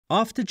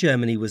After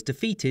Germany was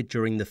defeated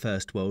during the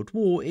First World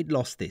War, it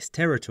lost this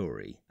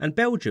territory, and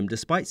Belgium,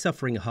 despite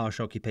suffering a harsh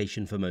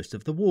occupation for most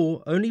of the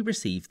war, only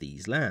received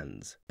these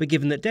lands. But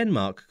given that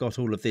Denmark got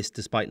all of this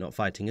despite not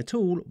fighting at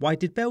all, why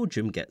did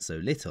Belgium get so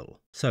little?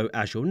 So,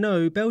 as you'll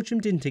know, Belgium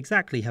didn't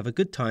exactly have a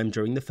good time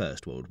during the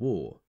First World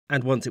War.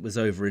 And once it was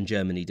over and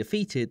Germany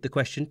defeated, the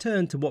question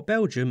turned to what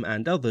Belgium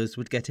and others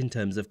would get in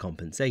terms of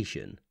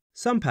compensation.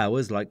 Some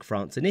powers, like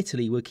France and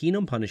Italy, were keen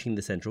on punishing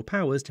the Central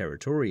Powers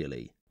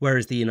territorially,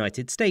 whereas the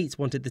United States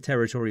wanted the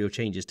territorial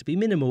changes to be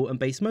minimal and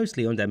based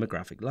mostly on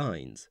demographic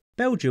lines.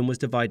 Belgium was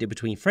divided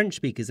between French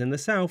speakers in the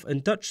south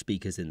and Dutch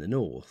speakers in the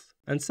north,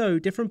 and so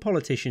different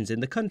politicians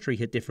in the country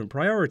had different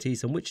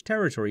priorities on which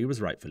territory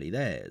was rightfully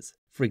theirs.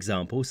 For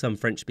example, some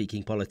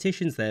French-speaking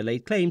politicians there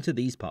laid claim to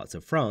these parts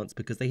of France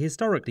because they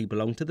historically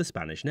belonged to the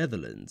Spanish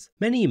Netherlands.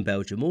 Many in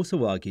Belgium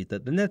also argued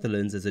that the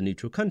Netherlands as a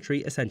neutral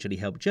country essentially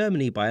helped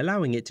Germany by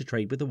allowing it to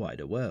trade with the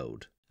wider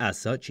world. As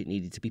such, it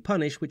needed to be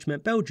punished, which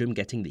meant Belgium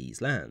getting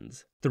these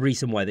lands. The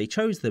reason why they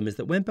chose them is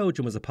that when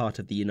Belgium was a part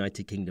of the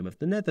United Kingdom of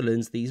the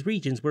Netherlands, these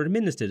regions were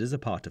administered as a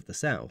part of the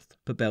south,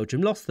 but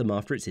Belgium lost them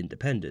after its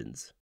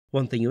independence.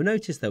 One thing you'll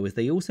notice though is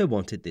they also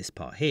wanted this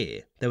part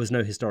here. There was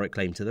no historic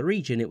claim to the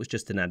region, it was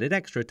just an added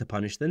extra to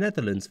punish the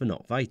Netherlands for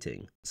not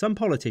fighting. Some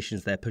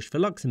politicians there pushed for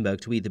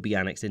Luxembourg to either be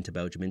annexed into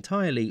Belgium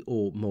entirely,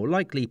 or more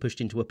likely pushed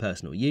into a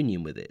personal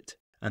union with it.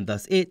 And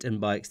thus it, and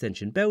by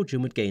extension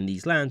Belgium, would gain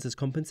these lands as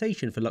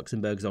compensation for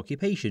Luxembourg's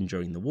occupation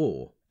during the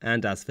war.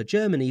 And as for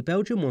Germany,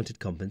 Belgium wanted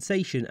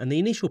compensation, and the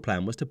initial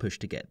plan was to push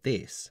to get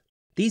this.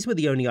 These were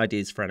the only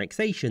ideas for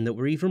annexation that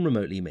were even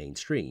remotely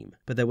mainstream,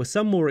 but there were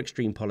some more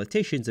extreme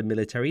politicians and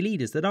military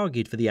leaders that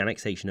argued for the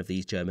annexation of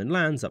these German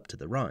lands up to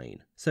the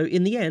Rhine. So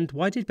in the end,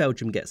 why did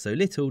Belgium get so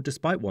little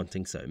despite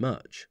wanting so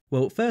much?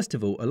 Well, first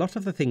of all, a lot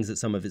of the things that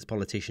some of its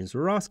politicians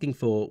were asking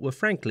for were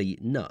frankly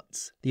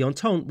nuts. The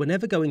Entente were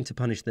never going to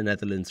punish the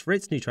Netherlands for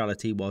its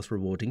neutrality whilst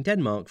rewarding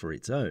Denmark for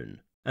its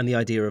own. And the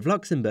idea of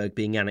Luxembourg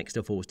being annexed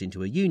or forced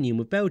into a union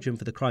with Belgium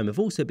for the crime of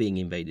also being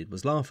invaded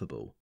was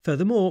laughable.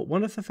 Furthermore,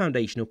 one of the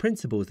foundational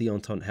principles the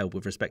Entente held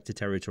with respect to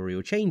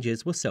territorial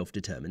changes was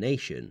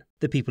self-determination.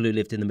 The people who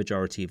lived in the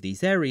majority of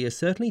these areas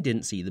certainly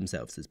didn't see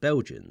themselves as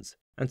Belgians,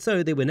 and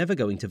so they were never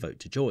going to vote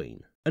to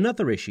join.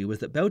 Another issue was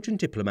that Belgian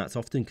diplomats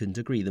often couldn't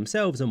agree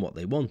themselves on what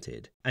they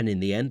wanted, and in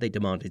the end they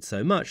demanded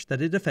so much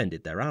that it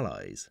offended their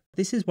allies.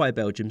 This is why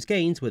Belgium's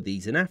gains were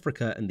these in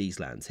Africa and these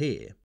lands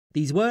here.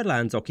 These were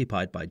lands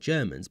occupied by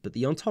Germans, but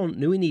the Entente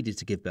knew it needed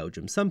to give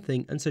Belgium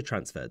something, and so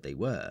transferred they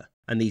were.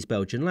 And these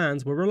Belgian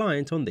lands were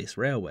reliant on this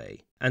railway.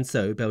 And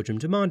so Belgium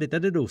demanded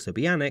that it also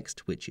be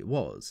annexed, which it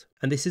was.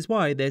 And this is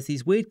why there's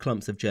these weird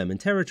clumps of German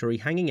territory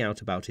hanging out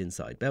about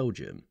inside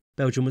Belgium.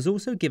 Belgium was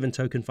also given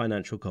token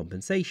financial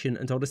compensation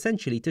and told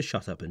essentially to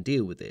shut up and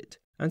deal with it.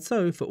 And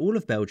so, for all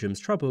of Belgium's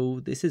trouble,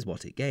 this is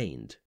what it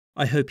gained.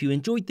 I hope you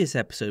enjoyed this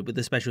episode with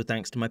a special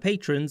thanks to my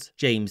patrons,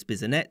 James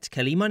Bizanet,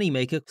 Kelly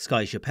Moneymaker,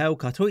 Sky Chappelle,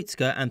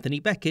 Katoitska, Anthony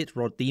Beckett,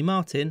 Rod D.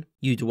 Martin,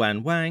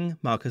 Yuduan Wang,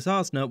 Marcus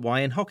Arsner,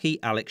 YN Hockey,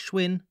 Alex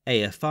Schwinn,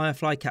 AF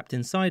Firefly,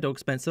 Captain Psydog,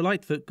 Spencer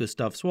Lightfoot,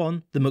 Gustav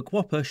Swan, The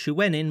McWhopper,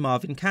 Shuenin,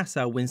 Marvin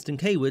Cassow, Winston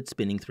Kaywood,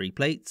 Spinning 3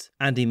 Plates,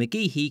 Andy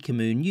McGeehee,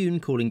 Kamoon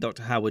Yoon, Calling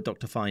Dr. Howard,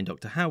 Dr. Fine,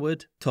 Dr.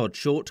 Howard, Todd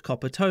Short,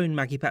 Copper Tone,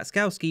 Maggie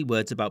Patskowski,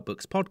 Words About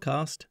Books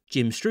Podcast,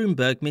 Jim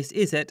Stromberg, Miss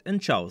Izet,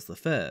 and Charles the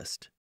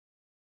First.